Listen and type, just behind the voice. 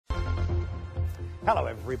Hello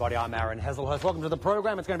everybody, I'm Aaron Hazelhurst. Welcome to the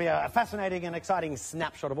program. It's going to be a fascinating and exciting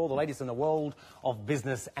snapshot of all the latest in the world of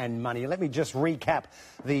business and money. Let me just recap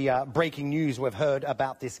the breaking news we've heard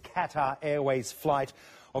about this Qatar Airways flight,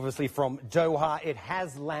 obviously from Doha. It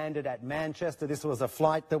has landed at Manchester. This was a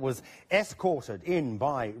flight that was escorted in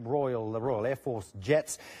by the Royal Air Force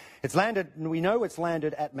jets. It's landed, we know it's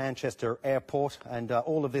landed at Manchester Airport, and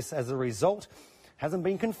all of this as a result hasn't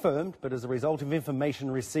been confirmed, but as a result of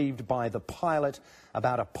information received by the pilot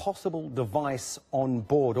about a possible device on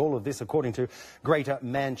board. All of this according to Greater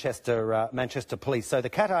Manchester Police. So the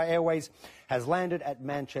Qatar Airways has landed at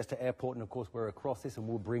Manchester Airport, and of course we're across this and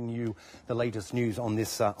we'll bring you the latest news on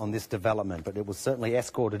this development. But it was certainly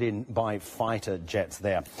escorted in by fighter jets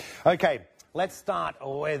there. Okay, let's start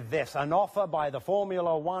with this. An offer by the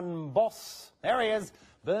Formula One boss. There he is.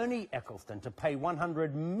 Bernie Ecclestone to pay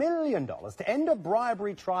 $100 million to end a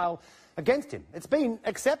bribery trial against him. It's been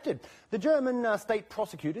accepted. The German state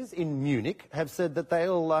prosecutors in Munich have said that they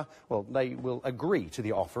will agree to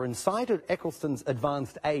the offer and cited Ecclestone's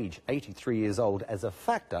advanced age, 83 years old, as a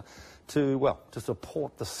factor to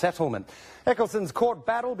support the settlement. Ecclestone's court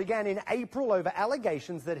battle began in April over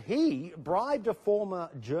allegations that he bribed a former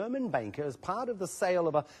German banker as part of the sale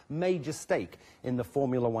of a major stake in the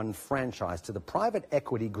Formula One franchise to the private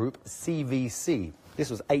equity group CVC. This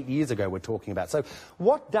was 8 years ago we're talking about. So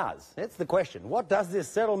that's the question, what does this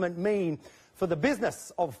settlement mean for the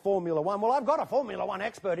business of Formula One? Well, I've got a Formula One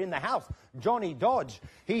expert in the house, Jonny Dodge.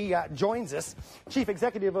 He joins us, Chief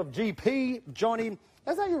Executive of GP. Jonny,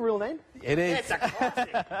 is that your real name? It is. It's a classic.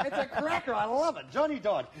 It's a cracker. I love it. Jonny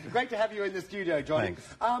Dodge. Great to have you in the studio, Jonny.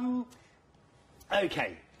 Thanks.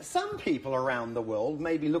 Okay, some people around the world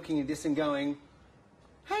may be looking at this and going,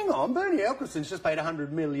 hang on, Bernie Ecclestone's just paid $100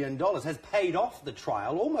 million, has paid off the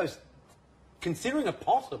trial, almost considering it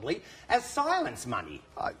possibly as silence money.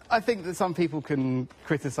 I think that some people can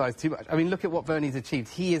criticise too much. I mean, look at what Bernie's achieved.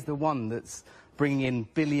 He is the one that's bringing in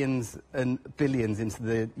billions and billions into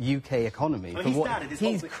the UK economy well, from what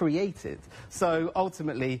he's created. So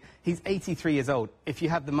ultimately, he's 83 years old. If you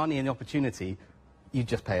have the money and the opportunity, you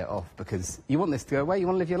just pay it off because you want this to go away, you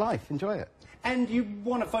want to live your life, enjoy it. And you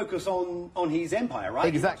want to focus on his empire, right?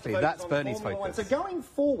 Exactly, that's Bernie's focus. So going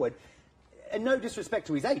forward, and no disrespect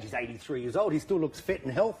to his age, he's 83 years old, he still looks fit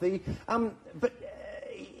and healthy, but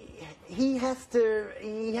he has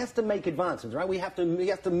to make advances, right? He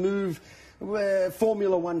has to move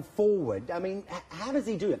Formula One forward. I mean, how does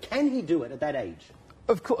he do it? Can he do it at that age?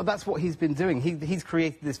 Of course, that's what he's been doing. He's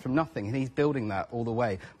created this from nothing, and he's building that all the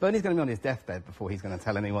way. Bernie's going to be on his deathbed before he's going to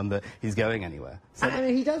tell anyone that he's going anywhere. So I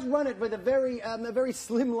mean, he does run it with a very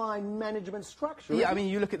slimline management structure. Yeah, I mean,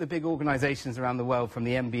 you look at the big organisations around the world, from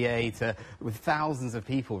the NBA to with thousands of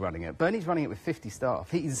people running it. Bernie's running it with 50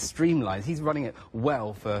 staff. He's streamlined. He's running it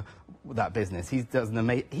well for that business. He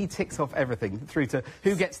ticks off everything through to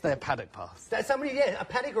who gets their paddock pass. That's somebody, yeah, a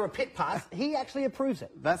paddock or a pit pass. He actually approves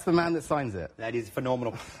it. That's the man that signs it. That is phenomenal.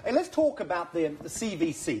 And let's talk about the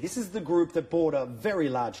CVC. This is the group that bought a very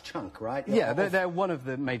large chunk, right? Yeah, they're one of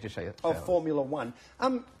the major shares of Formula One.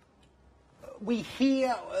 We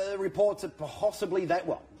hear reports that possibly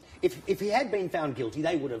if he had been found guilty,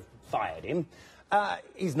 they would have fired him.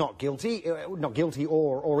 He's not guilty. Not guilty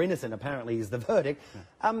or innocent, apparently, is the verdict.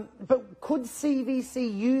 But could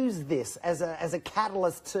CVC use this as a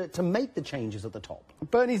catalyst to make the changes at the top?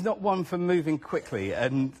 Bernie's not one for moving quickly,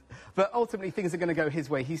 but ultimately things are going to go his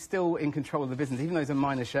way. He's still in control of the business, even though he's a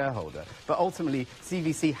minor shareholder. But ultimately,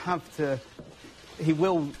 CVC he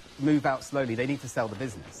will move out slowly. They need to sell the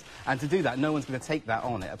business. And to do that, no one's going to take that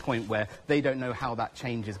on at a point where they don't know how that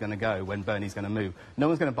change is going to go when Bernie's going to move. No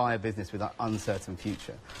one's going to buy a business with an uncertain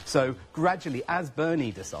future. So gradually, as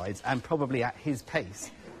Bernie decides, and probably at his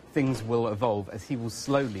pace, things will evolve as he will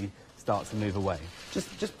slowly start to move away.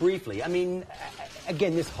 Just briefly, I mean,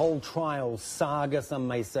 again, this whole trial saga, some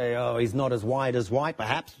may say, oh, he's not as white as white,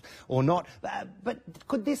 perhaps, or not. But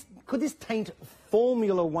could this taint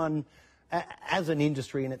Formula One as an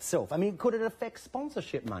industry in itself? I mean, could it affect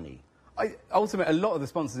sponsorship money? Ultimately, a lot of the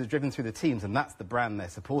sponsors are driven through the teams, and that's the brand they're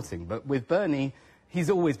supporting. But with Bernie, he's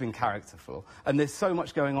always been characterful. And there's so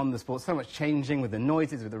much going on in the sport, so much changing with the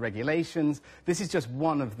noises, with the regulations. This is just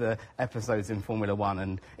one of the episodes in Formula One,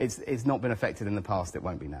 and it's not been affected in the past. It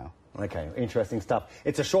won't be now. Okay, interesting stuff.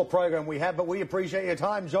 It's a short program we have, but we appreciate your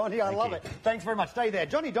time, Jonny. I love it. Thanks very much. Stay there.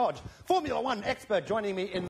 Jonny Dodge, Formula One expert, joining me in